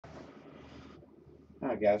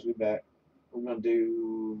Alright guys, we back. We're gonna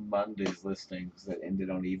do Monday's listings that ended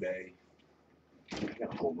on eBay. We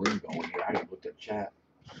got a whole room going here. I gotta look at chat.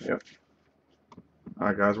 Yep.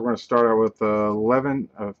 Alright guys, we're going to start out with 11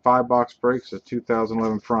 5-box breaks of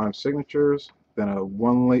 2011 Prime signatures, then a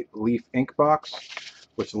 1-leaf ink box,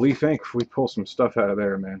 which Leaf Ink, we pull some stuff out of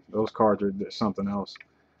there, man. Those cards are something else.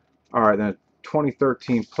 Alright, then a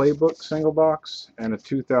 2013 Playbook single box, and a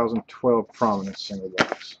 2012 Prominence single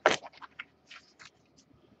box.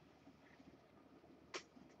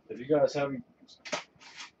 If you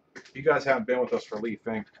guys haven't been with us for Leaf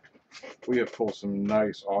Ink, we have pulled some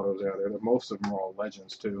nice autos out of there. Most of them are all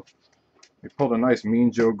legends too. We pulled a nice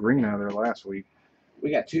Mean Joe Green out of there last week.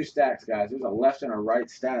 We got two stacks, guys. There's a left and a right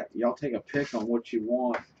stack. Y'all take a pick on what you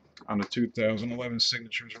want. On the 2011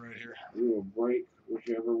 signatures right here. We will break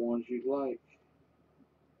whichever ones you'd like.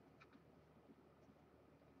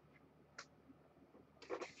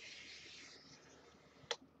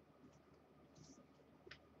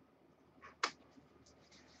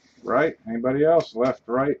 Right? Anybody else? Left,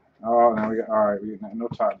 right? Oh, now we got. All right, we got no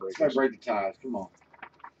tie breakers. Let's break the ties. Come on.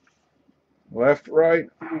 Left, right.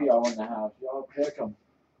 Y'all in the house. Y'all pick them.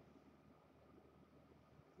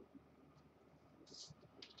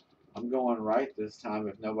 I'm going right this time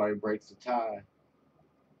if nobody breaks the tie.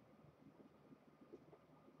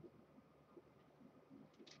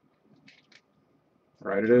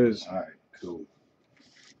 Right, it is. All right, cool.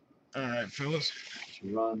 All right, fellas.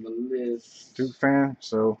 Run the list. Duke fan.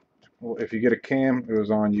 So, well, if you get a cam, it was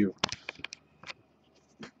on you.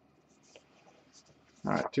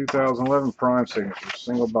 All right, 2011 Prime signatures,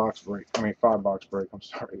 single box break. I mean, 5-box break. I'm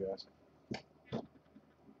sorry, guys.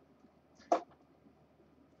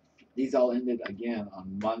 These all ended again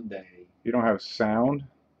on Monday. You don't have sound.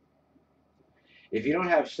 If you don't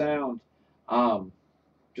have sound,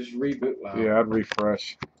 just reboot. Wow. Yeah, I'd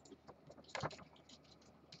refresh.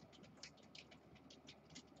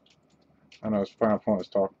 I know it's final point is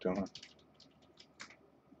talking to him.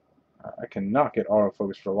 I cannot get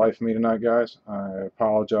autofocus for the life of me tonight, guys. I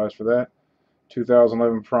apologize for that.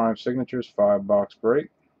 2011 Prime signatures, 5-box break.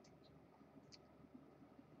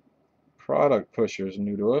 Product pushers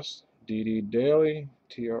new to us. DD Daily,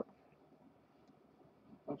 TR.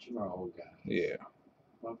 Bunch of our old guys. Yeah.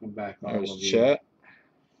 Welcome back, all There's of you. Chet.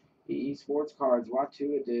 EE Sports Cards.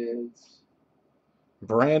 Watu-a-dids.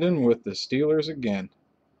 Brandon with the Steelers again.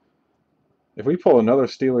 If we pull another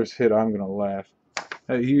Steelers hit, I'm gonna laugh.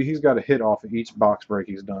 Hey, he's got a hit off of each box break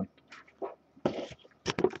he's done.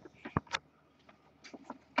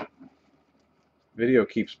 Video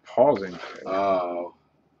keeps pausing. Oh.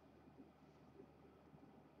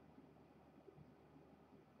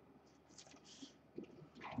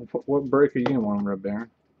 What break are you on, Red Baron?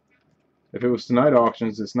 If it was tonight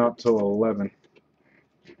auctions, it's not till 11.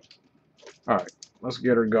 Alright, let's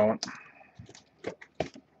get her going.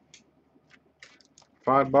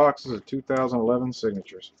 5 boxes of 2011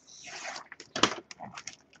 signatures.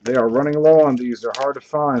 They are running low on these. They're hard to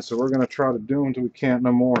find, so we're going to try to do them until we can't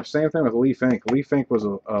no more. Same thing with Leaf Ink. Leaf Ink was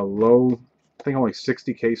a low, I think only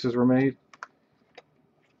 60 cases were made.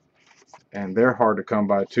 And they're hard to come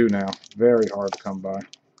by too now. Very hard to come by.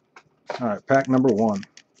 Alright, pack number 1.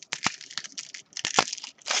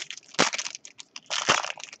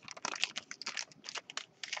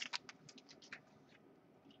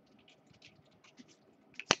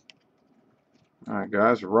 Alright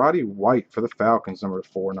guys, Roddy White for the Falcons, number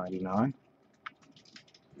 499.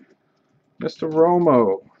 Mr.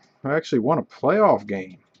 Romo, I actually won a playoff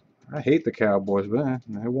game. I hate the Cowboys, but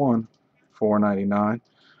they won. 499.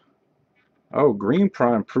 Oh, green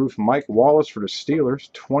prime proof Mike Wallace for the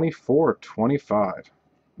Steelers, 24/25.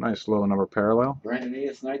 Nice low number parallel. Brandon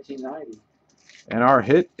Eas, 1990. And our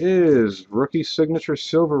hit is rookie signature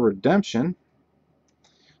silver redemption,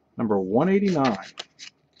 number 189.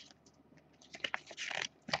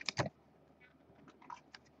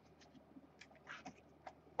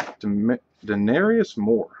 Denarius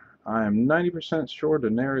Moore. I am 90% sure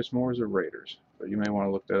Denarius Moore is a Raiders, but you may want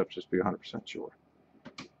to look that up just to be 100% sure.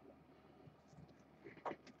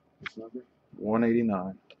 This number?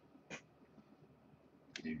 189.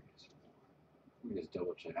 Let me just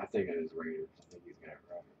double check. I think it is Raiders. I think he's got it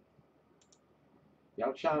right.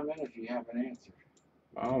 Y'all chime in if you have an answer.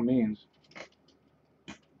 By all means.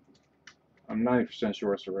 I'm 90%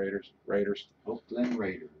 sure it's the Raiders. Oakland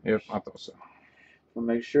Raiders. Yep, I thought so. We'll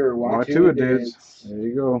make sure. Watu-a-dids. There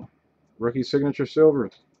you go. Rookie signature silver.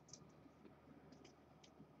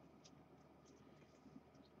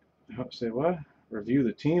 Say what? Review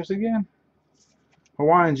the teams again?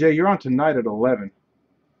 Hawaiian J, you're on tonight at 11.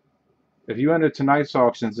 If you enter tonight's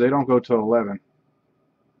auctions, they don't go till 11.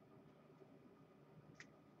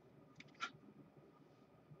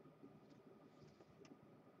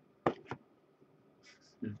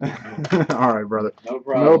 All right, brother. No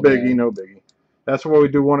problem. No biggie, man. no biggie. That's why we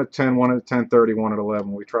do one at 10, one at 10:30, one at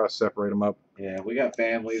 11. We try to separate them up. Yeah, we got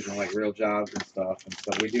families and like real jobs and stuff, and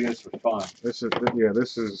so we do this for fun. This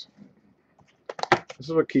is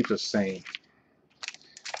what keeps us sane.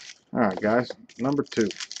 All right, guys. Number 2.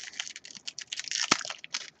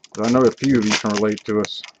 I know a few of you can relate to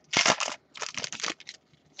us.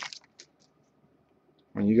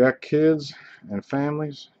 When you got kids and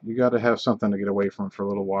families, you got to have something to get away from for a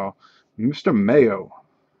little while. Mr. Mayo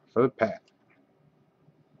for the Pat.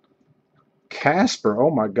 Casper.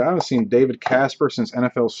 Oh my God, I've seen David Casper since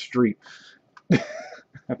NFL Street. I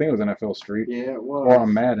think it was NFL Street. Yeah, it was. Or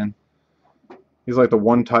on Madden. He's like the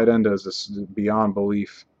one tight end as this beyond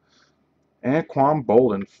belief. Anquan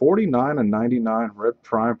Bolden, 49 and 99 red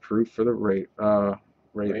prime proof for the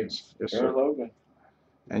Ravens. Yes, sir. Logan.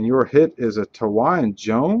 And your hit is a Tawain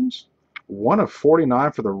Jones, 1 of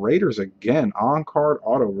 49 for the Raiders again. On-card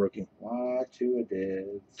auto rookie. 2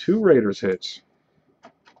 did. 2 Raiders hits.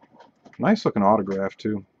 Nice looking autograph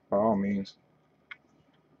too, by all means.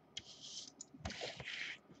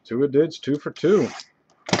 2 adids, 2 for 2.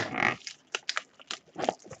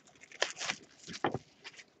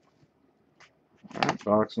 All right,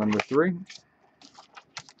 box number 3.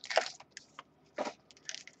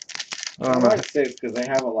 I like Sigs because they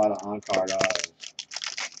have a lot of on-card autos.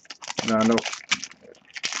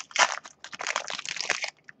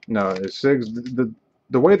 No, it's Sigs.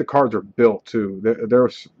 The way the cards are built too, they're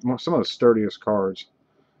some of the sturdiest cards.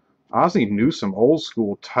 Ozzie Newsome, old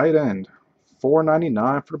school tight end,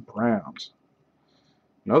 $4.99 for the Browns.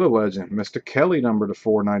 Another legend, Mr. Kelly, number to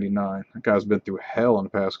 $4.99. That guy's been through hell in the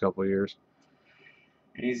past couple of years.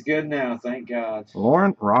 He's good now, thank God.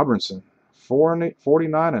 Lauren Robertson,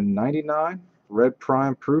 $4.49 and $99. Red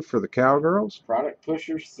prime proof for the Cowgirls. Product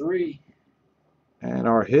Pushers 3. And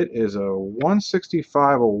our hit is a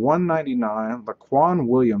 165 or 199 Laquan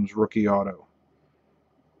Williams rookie auto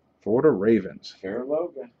for the Ravens. Fair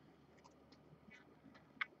Logan.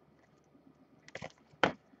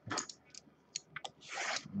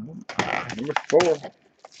 Number 4.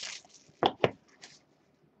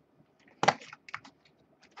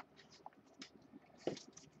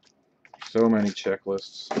 So many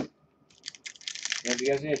checklists. If you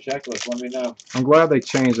guys need a checklist, let me know. I'm glad they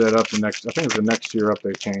changed that up I think it's the next year up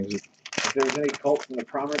they changed it. If there's any Colts in the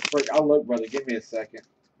Prominence break, I'll look, brother. Give me a second.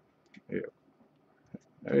 Yeah.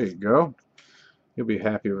 There you go. You'll be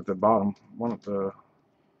happy with the bottom. One of the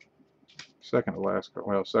second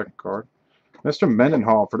card. Mr.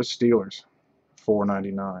 Mendenhall for the Steelers,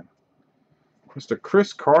 $4.99. Mr.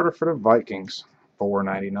 Chris Carter for the Vikings,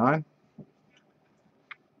 $4.99.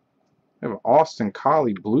 We have Austin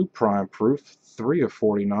Collie Blue Prime Proof, 3 of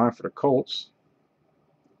 49 for the Colts.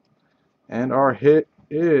 And our hit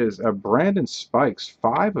is a Brandon Spikes,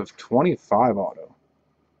 5 of 25 auto.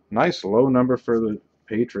 Nice low number for the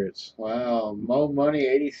Patriots. Wow, Mo Money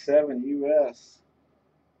 87 US.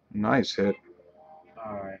 Nice hit.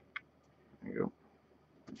 All right. There you go.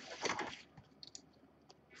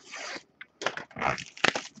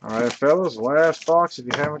 All right, fellas, last box. If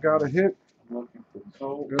you haven't got a hit, I'm looking for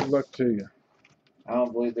Colts. good luck to you. I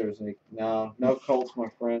don't believe there's any. No Colts, my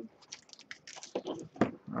friend.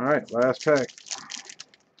 All right, last pack.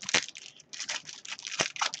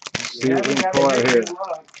 See what we can pull out here.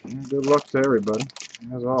 Good luck to everybody,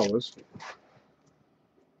 as always.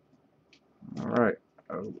 All right.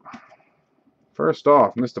 First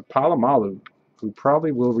off, Mr. Palomalu, who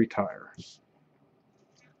probably will retire.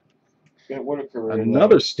 Yeah, what a career.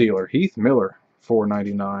 Another Steeler, Heath Miller,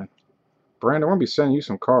 $4.99. Brandon, we're going to be sending you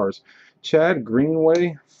some cards. Chad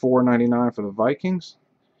Greenway, $4.99 for the Vikings.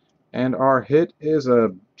 And our hit is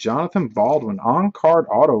a Jonathan Baldwin on-card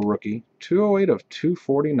auto rookie, 208 of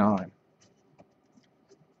 249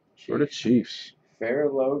 for the Chiefs. Fair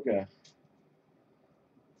Loga.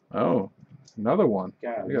 Oh, another one.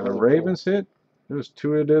 God, We got a Ravens hit. There's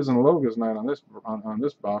 2 it is and Loga's night on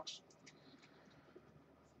this box.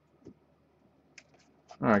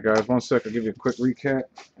 All right, guys, one sec. I'll give you a quick recap,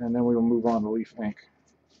 and then we will move on to Leaf Inc.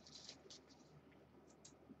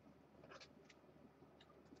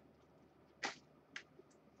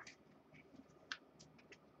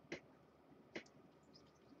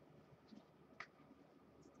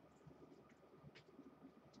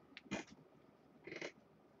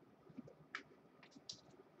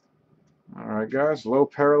 All right, guys, low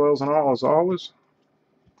parallels and all as always.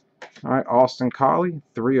 All right, Austin Collie,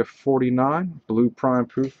 3 of 49, blue prime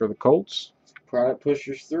proof for the Colts. Product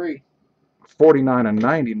Pushers 3. 49 and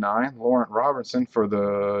 99, Laurent Robertson for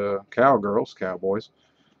the Cowboys.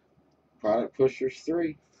 Product Pushers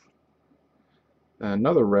 3.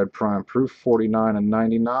 Another red prime proof, 49 and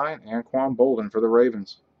 99. Anquan Bolden for the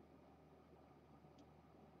Ravens.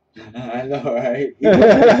 I know, right?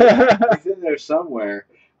 He's in there somewhere.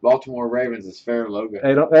 Baltimore Ravens is fair logo.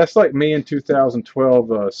 Hey, that's like me in 2012,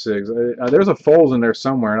 Sigs. There's a Foles in there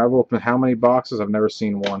somewhere, and I've opened how many boxes? I've never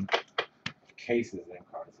seen one. Cases and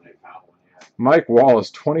cards, and they found one yet. Mike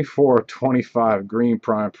Wallace, 24/25 green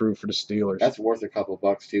prime proof for the Steelers. That's worth a couple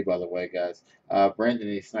bucks too, by the way, guys. Brandon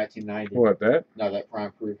East, 1990. What, that? No, that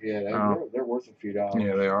prime proof. Yeah, they're worth a few dollars.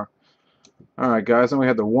 Yeah, they are. All right, guys. Then we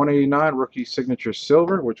had the 189 rookie signature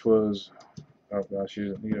silver, which was, oh gosh,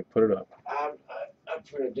 you need to put it up. I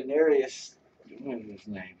put a Denarius. What is his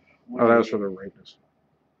name? Oh, that was for the Ravens.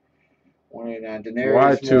 189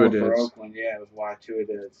 Denarius Y2 for Oakland. Yeah, it was Y2 it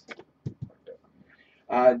is.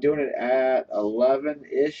 Doing it at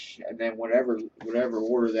 11-ish, and then whatever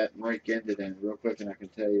order that break ended in, real quick, and I can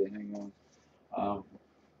tell you. Hang on.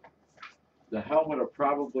 The helmet will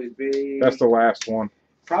probably be. That's the last one.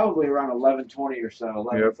 Probably around 11:20 or so,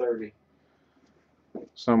 11:30. Yep.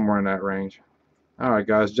 Somewhere in that range. All right,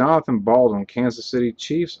 guys. Jonathan Baldwin, Kansas City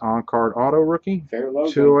Chiefs on-card auto rookie. Fair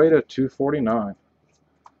logo. 208/249.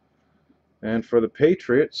 And for the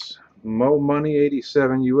Patriots, Mo Money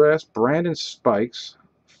 87 US, Brandon Spikes,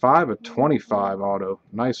 5/25 auto.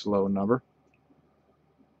 Nice low number.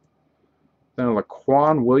 Then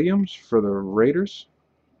Laquan Williams for the Ravens,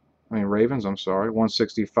 I'm sorry.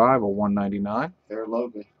 165/199. Fair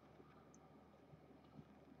logo.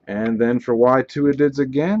 And then for Y2 it is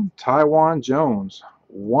again, Taiwan Jones,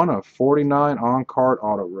 1/49 on-card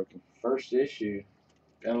auto rookie. First issue.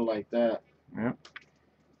 Gotta like that. Yep.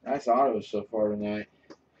 Nice autos so far tonight.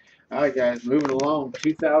 All right, guys, moving along.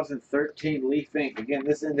 2013 Leaf Ink. Again,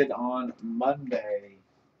 this ended on Monday.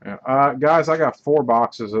 Yeah. Guys, I got 4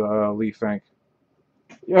 boxes of Leaf Ink.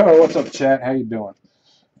 Yo, what's up, chat? How you doing?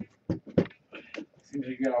 Seems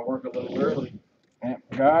you gotta work a little early. Yeah,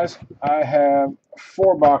 guys, I have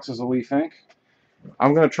 4 boxes of Leaf Ink.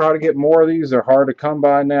 I'm going to try to get more of these. They're hard to come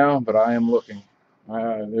by now, but I am looking.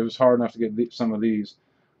 It was hard enough to get some of these.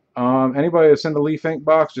 Anybody that's in the Leaf Ink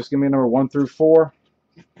box, just give me a number 1 through 4.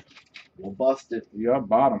 We'll bust it. Yeah,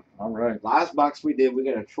 bottom. All right. Last box we did, we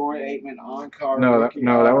got a Troy Aikman on-card. No, that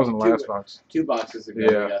wasn't the last box. 2 boxes ago,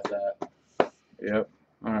 yeah. We got that. Yep.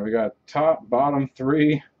 All right, we got top, bottom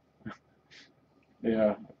 3.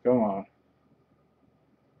 Yeah, come on.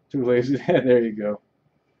 Too lazy. There you go.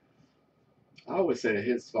 I always say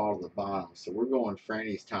his fall to the bottom, so we're going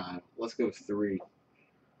Franny's time. Let's go 3.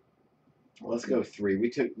 Let's go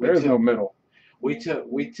 3. There's no middle. We took.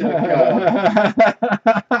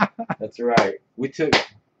 That's right. We took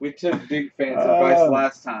Duke fans' advice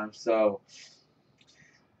last time, so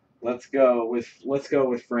let's go with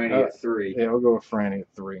Franny at 3. Yeah, we'll go with Franny at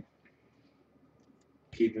 3.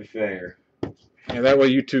 Keep it fair. Yeah, that way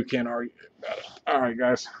you two can't argue about it. All right,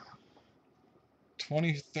 guys.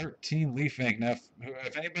 2013 Leaf Ink. Now,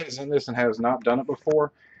 if anybody's in this and has not done it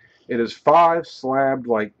before, it is 5 slabbed,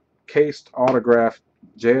 like cased, autographed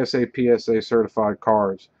JSA, PSA certified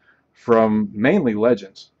cards from mainly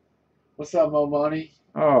legends. What's up, Mo Money?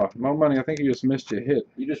 Oh, Mo Money, I think you just missed your hit.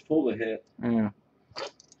 You just pulled a hit. Yeah.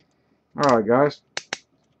 All right, guys.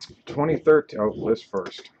 2013. Oh, this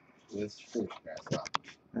first. This first, guys.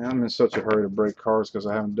 I'm in such a hurry to break cards because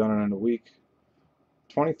I haven't done it in a week.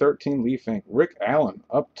 2013 Leaf Ink. Rick Allen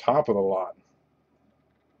up top of the lot.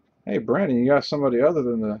 Hey, Brandon, you got somebody other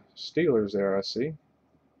than the Steelers there, I see.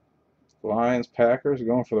 Lions, Packers, you're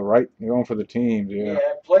going for the teams, yeah. Yeah,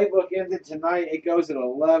 Playbook ended tonight. It goes at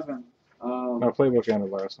 11. No, Playbook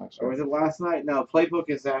ended last night. Or was it last night? No, Playbook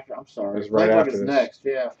is after. I'm sorry. It's right Playbook after is this. next,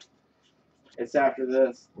 yeah. It's after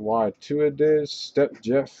this. Y2 it is, Step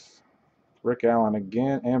Jeff, Rick Allen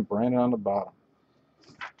again, and Brandon on the bottom.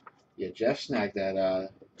 Yeah, Jeff snagged that.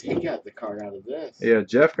 He got the card out of this. Yeah,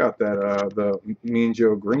 Jeff got that, the Mean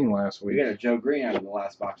Joe Green last week. We got a Joe Green out of the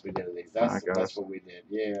last box we did of these. That's what we did,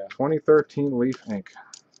 yeah. 2013 Leaf Ink.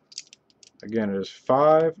 Again, it is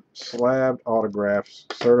 5 slabbed autographs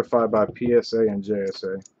certified by PSA and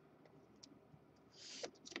JSA.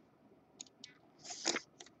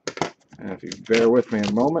 And if you bear with me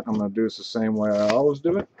a moment, I'm going to do this the same way I always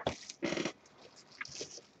do it.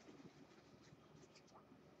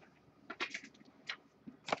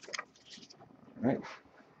 All right.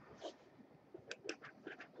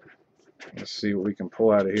 Let's see what we can pull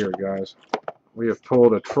out of here, guys. We have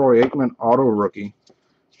pulled a Troy Aikman auto rookie.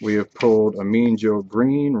 We have pulled a Mean Joe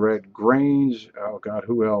Green, Red Grange. Oh, God,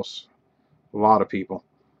 who else? A lot of people.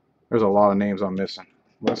 There's a lot of names I'm missing.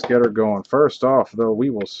 Let's get her going. First off, though, we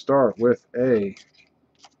will start with a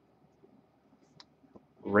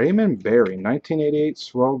Raymond Berry, 1988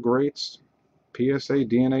 Swell Greats, PSA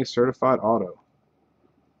DNA certified auto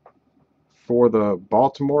for the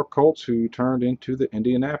Baltimore Colts, who turned into the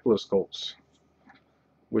Indianapolis Colts,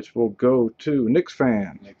 which will go to Knicks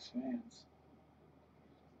fan. Knicks fans.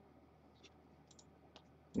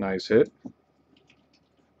 Nice hit.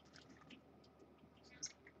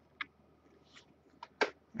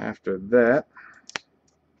 After that,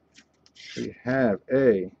 we have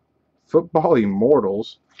a Football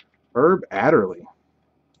Immortals, Herb Adderley.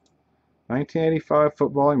 1985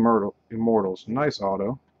 Football Immortals. Nice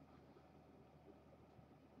auto.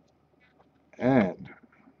 And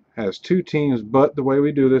has two teams, but the way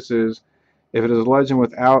we do this is, if it is a legend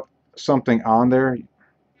without something on there,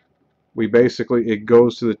 we basically, it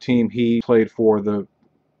goes to the team he played for the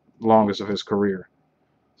longest of his career.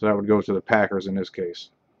 So that would go to the Packers in this case.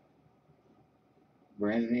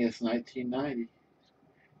 Brandon is 1990.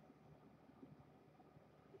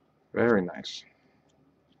 Very nice.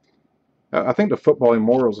 I think the Football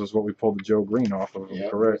Immortals is what we pulled the Joe Green off of, Yeah,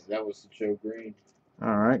 correct? that was the Joe Green.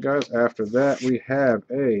 Alright, guys. After that, we have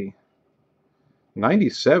a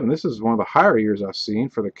 97. This is one of the higher years I've seen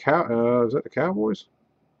for the is that the Cowboys?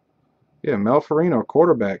 Yeah, Mel Farino,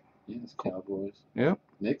 quarterback. Yes, Cowboys. Yep.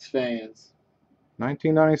 Knicks fans.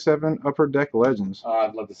 1997 Upper Deck Legends. Oh,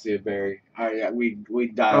 I'd love to see a Barry. We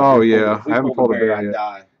died. Oh, yeah. I haven't pulled a Barry I'd yet.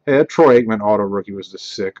 die. Hey, that Troy Aikman auto rookie was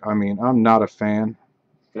just sick. I mean, I'm not a fan.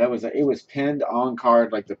 But it was pinned on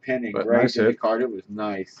card, like the pin engraved nice in the hit. card. It was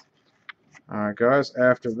nice. Alright, guys.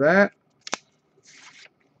 After that,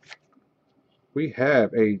 we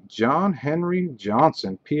have a John Henry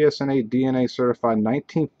Johnson PSNA DNA certified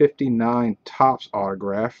 1959 Topps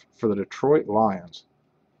autograph for the Detroit Lions.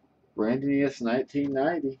 Brandon is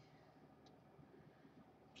 1990.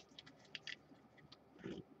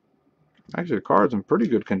 Actually, the card's in pretty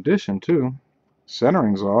good condition, too.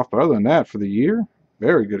 Centering's off, but other than that, for the year,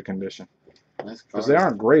 very good condition. Nice Because card. they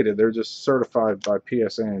aren't graded, they're just certified by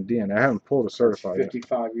PSA and DNA. I haven't pulled a certified yet.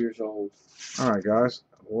 55 years old. Alright, guys.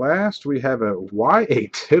 Last, we have a Y.A.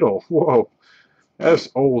 Tittle. Whoa. That's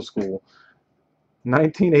old school.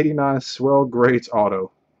 1989 Swell Greats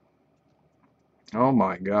auto. Oh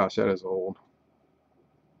my gosh, that is old.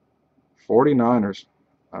 49ers,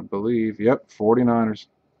 I believe. Yep, 49ers.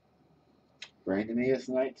 Brandon is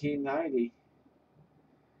 1990.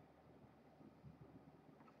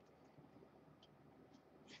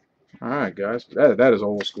 Alright, guys. That is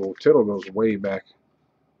old school. Tittle goes way back.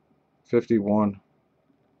 51.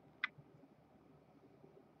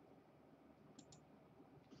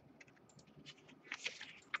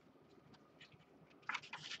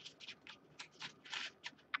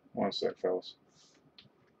 One sec, fellas.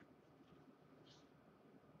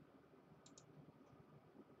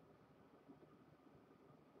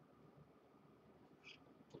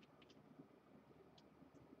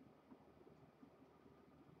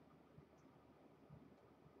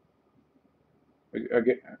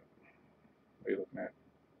 Again, what are you looking at?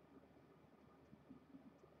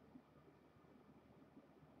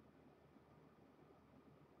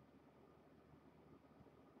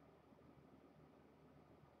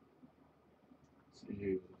 See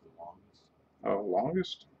who was the longest. Oh,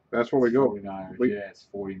 longest? That's where we go. 49ers. Yeah, it's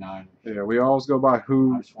 49ers. Yeah, we always go by I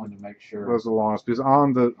who just wanted to make sure. was the longest. Because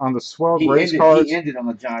on the Swell Grace cards, He ended on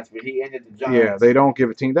the Giants, but he ended the Giants. yeah, they don't give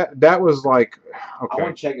a team. That was like, I okay.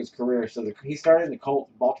 want to check his career. So he started in the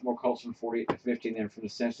Baltimore Colts from 48 to 50, and then from the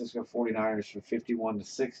San Francisco 49ers from 51 to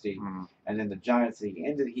 60, and then the Giants.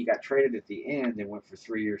 He got traded at the end and went for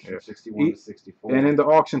 3 years from 61 to 64. And in the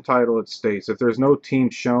auction title, it states if there's no team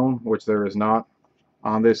shown, which there is not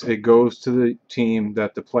on this, it goes to the team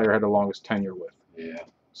that the player had the longest tenure with. Yeah.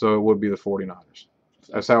 So it would be the 49ers.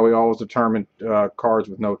 That's how we always determine cards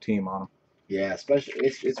with no team on them. Yeah, especially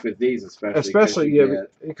it's with these Especially yeah,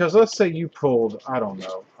 because let's say you pulled, I don't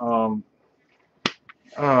know,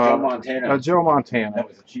 Joe Montana. Joe Montana. That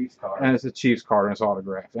was a Chiefs card. And it's a Chiefs card and it's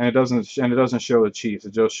autographed, and it doesn't show the Chiefs.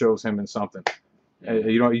 It just shows him in something. Yeah.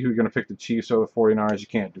 You're gonna pick the Chiefs or the 49ers. You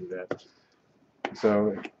can't do that.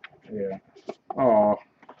 So, yeah. Oh,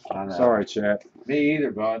 sorry, chat. Me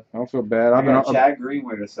either, bud. Don't feel bad. I've been Chad Green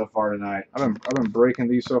with us so far tonight. I've been breaking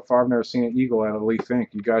these so far. I've never seen an eagle out of Leaf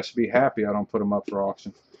Ink. You guys should be happy I don't put them up for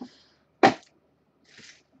auction.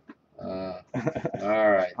 All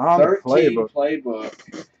right. On 13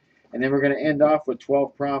 playbook. And then we're going to end off with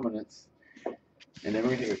 12 prominence. And then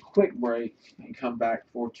we're going to take a quick break and come back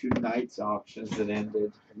for tonight's auctions that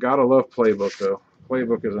ended. Gotta love Playbook, though.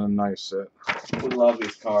 Playbook is a nice set. We love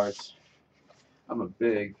these cards. I'm a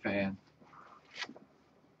big fan.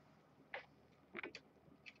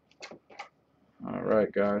 All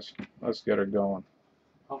right, guys. Let's get her going.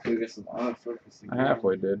 Hopefully we get some autofocusing. I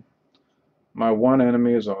halfway did. My one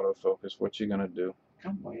enemy is autofocus. What you gonna do?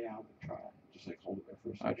 Come way out and try. Just like hold it there for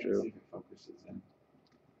a I second. do. See if it focuses in.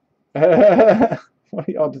 What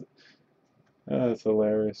are y'all do? That's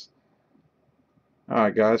hilarious.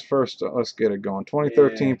 Alright guys, first let's get it going.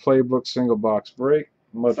 2013 Playbook single box break.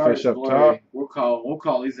 Mudfish up top. We'll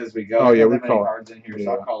call these as we go. Oh yeah, we that many call cards in here, yeah.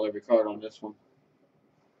 so I'll call every card on this one.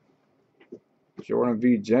 Jordan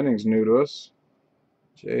V. Jennings new to us.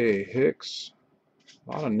 J. Hicks.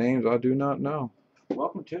 A lot of names I do not know.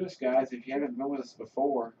 Welcome to us, guys. If you haven't been with us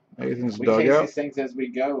before, Nathan's we case dugout. these things as we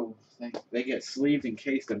go. They get sleeved and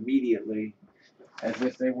cased immediately, as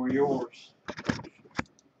if they were yours.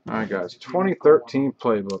 Alright guys, 2013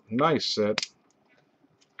 Playbook. Nice set.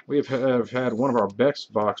 We have had one of our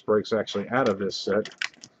best box breaks actually out of this set,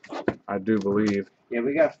 I do believe. Yeah,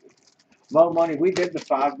 we got Mo Money. We did the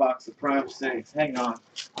 5-box of Prime Sigs. Hang on.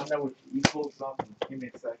 I know what you pulled something. Give me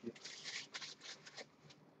a second.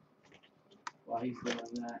 While he's doing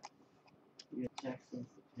that, you have Texans,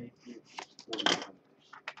 the Patriots, 49ers.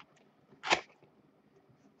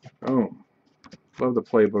 Boom. Love the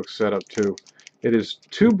Playbook setup too. It is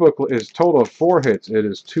total of 4 hits. It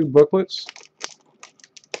is 2 booklets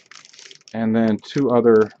and then 2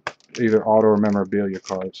 other either auto or memorabilia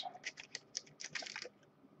cards.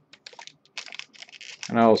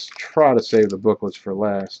 And I'll try to save the booklets for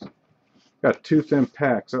last. Got 2 thin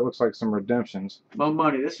packs. That looks like some redemptions. Mo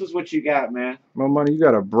Money, this was what you got, man. Mo Money, you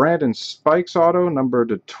got a Brandon Spikes auto, number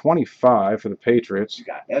to 25 for the Patriots.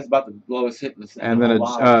 That's about the lowest hit in the and then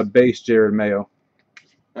a base Jared Mayo.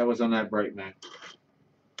 That was on that break, man.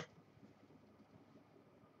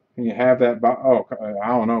 Can you have that box? Oh, I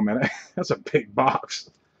don't know, man. That's a big box.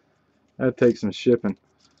 That takes some shipping.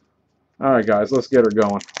 All right, guys, let's get her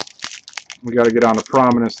going. We got to get on to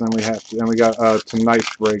Prominence, then we have to. Then we got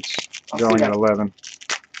tonight's breaks going at 11.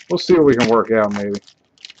 We'll see what we can work out, maybe.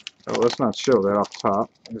 Oh, let's not show that off top.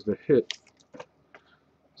 There's the hit.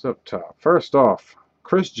 It's up top. First off,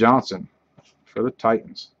 Chris Johnson for the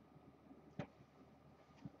Titans.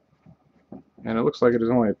 And it looks like it is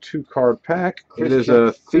only a 2-card pack.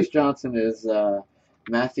 Chris Johnson is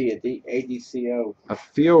Matthew ADCO. A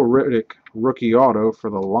Theo Riddick rookie auto for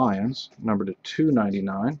the Lions, number to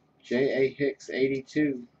 299. J.A. Hicks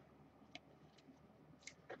 82.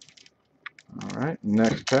 All right,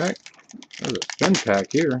 next pack. There's a thin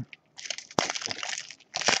pack here.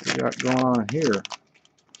 What we got going on here?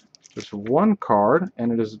 Just 1 card,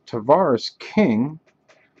 and it is Tavares King,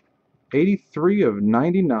 83 of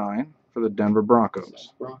 99 for the Denver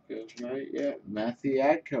Broncos. Broncos, right? Yeah, Matthew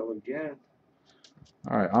Adco again.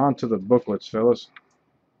 All right, on to the booklets, fellas.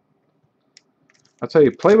 I'll tell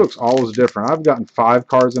you, Playbook's always different. I've gotten 5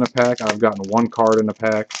 cards in a pack. I've gotten 1 card in a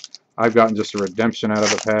pack. I've gotten just a redemption out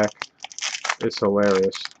of a pack. It's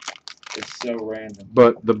hilarious. It's so random.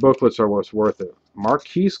 But the booklets are what's worth it.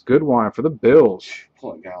 Marquise Goodwine for the Bills.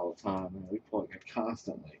 Pull that guy all the time, man. We pull that guy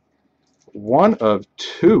constantly. 1 of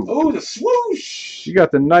 2. Oh, the swoosh! You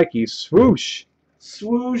got the Nike swoosh.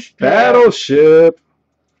 Swoosh. Battleship.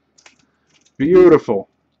 Beautiful.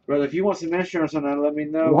 Brother, if you want some insurance on that, let me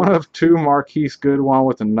know. 1 of 2 Marquise Goodwine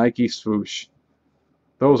with the Nike swoosh.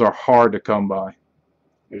 Those are hard to come by.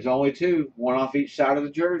 There's only 2, 1 off each side of the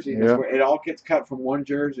jersey. That's where it all gets cut from 1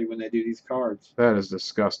 jersey when they do these cards. That is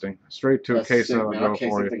disgusting. Straight to a case that I'll go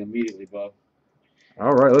for you. Immediately, bub.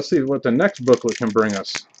 All right, let's see what the next booklet can bring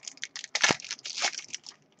us.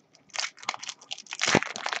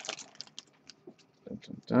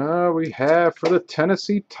 We have for the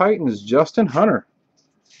Tennessee Titans, Justin Hunter.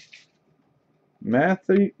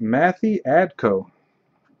 Matthew Adco.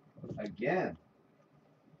 Again.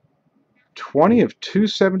 20 of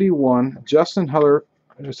 271. Justin Hunter.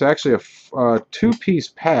 It's actually a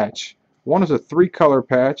 2-piece patch. One is a 3-color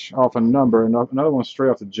patch off a number, and another one straight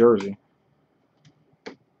off the jersey.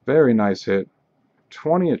 Very nice hit.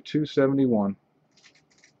 20 of 271.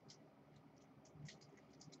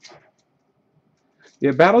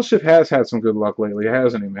 Yeah, Battleship has had some good luck lately,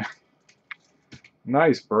 hasn't he, man?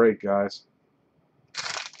 Nice break, guys.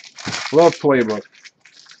 Love Playbook.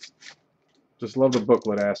 Just love the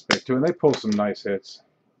booklet aspect, too. And they pull some nice hits.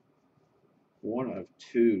 1 of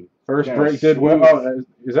 2. First break did well. Oh,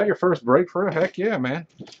 is that your first break for it? Heck yeah, man.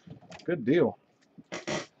 Good deal.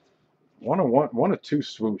 1 of 2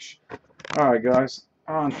 swoosh. All right, guys.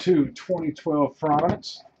 On to 2012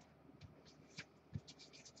 Prominence.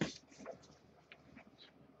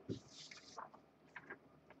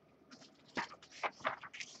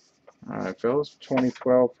 All right, fellas.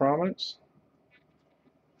 2012 Prominence.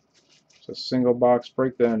 It's a single box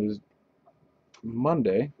breakdown. Is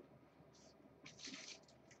Monday.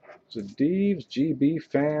 It's a Deeves GB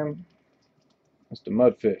fam. Mr.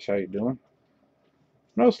 Mudfish, how you doing?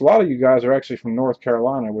 Notice a lot of you guys are actually from North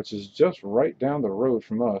Carolina, which is just right down the road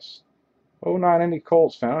from us. Oh, 09 Indy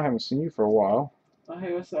Colts fan. I haven't seen you for a while. Oh,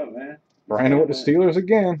 hey, what's up, man? Brandon with the Steelers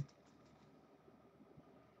again.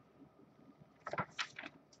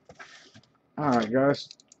 All right, guys.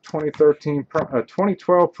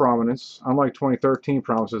 2012 Prominence. Unlike 2013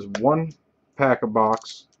 Prominence, is one pack a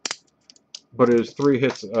box, but it is 3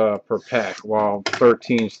 hits per pack, while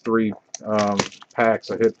 13 is 3 packs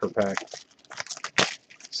a hit per pack.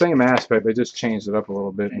 Same aspect, they just changed it up a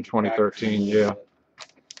little bit in 2013, yeah.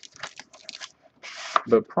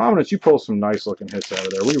 But Prominence, you pull some nice looking hits out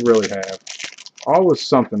of there. We really have. Always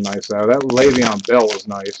something nice out of that. Le'Veon Bell was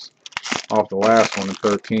nice off the last one in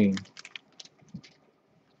 13.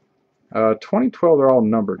 2012, they're all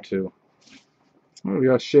numbered too. Oh, we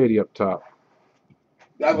got Shady up top.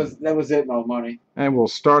 That was it, my money. And we'll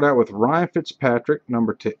start out with Ryan Fitzpatrick,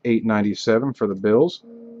 number to 897 for the Bills.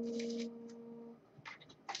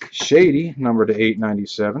 Shady, number to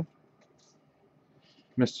 897.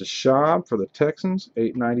 Mr. Schaub for the Texans,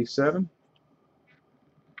 897.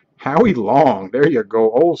 Howie Long, there you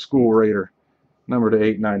go, old school Raider, number to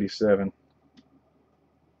 897.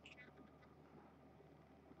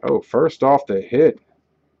 Oh, first off the hit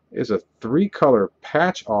is a 3-color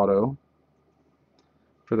patch auto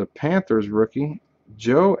for the Panthers rookie,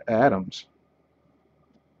 Joe Adams.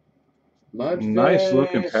 Mudfish, nice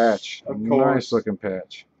looking patch. Nice looking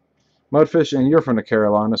patch. Mudfish, and you're from the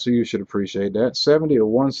Carolina, so you should appreciate that. 70 to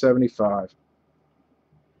 175.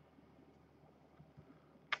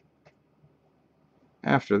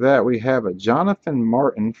 After that, we have a Jonathan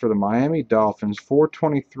Martin for the Miami Dolphins,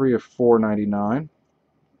 423 of 499.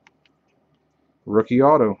 Rookie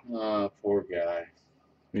auto. Oh, poor guy.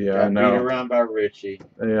 Yeah, Got I know. Beat around by Richie.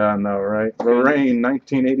 Yeah, I know, right? Lorraine,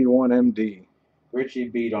 1981 MD. Richie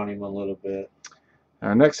beat on him a little bit.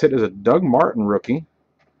 Our next hit is a Doug Martin rookie,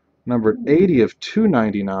 numbered 80 of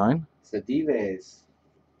 299. Sadives.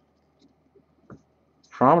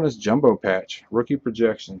 Prominence jumbo patch, rookie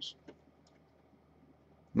projections.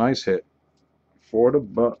 Nice hit for the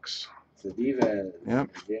Bucks. Sadives. Yep.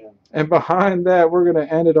 Again. And behind that, we're going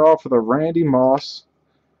to end it off with a Randy Moss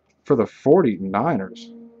for the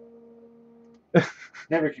 49ers.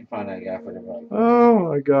 Never can find that guy for the Vikings. Oh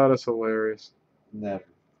my God, that's hilarious. Never.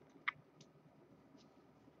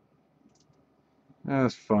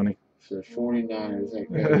 That's funny. So the 49ers, that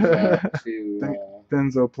goes out to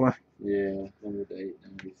Denzel playing. yeah, number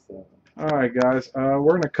 897. All right, guys. We're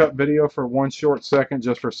going to cut video for one short second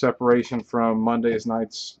just for separation from Monday's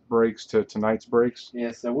night's breaks to tonight's breaks.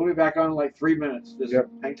 Yeah, so we'll be back on in like 3 minutes. Just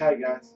hang tight, guys.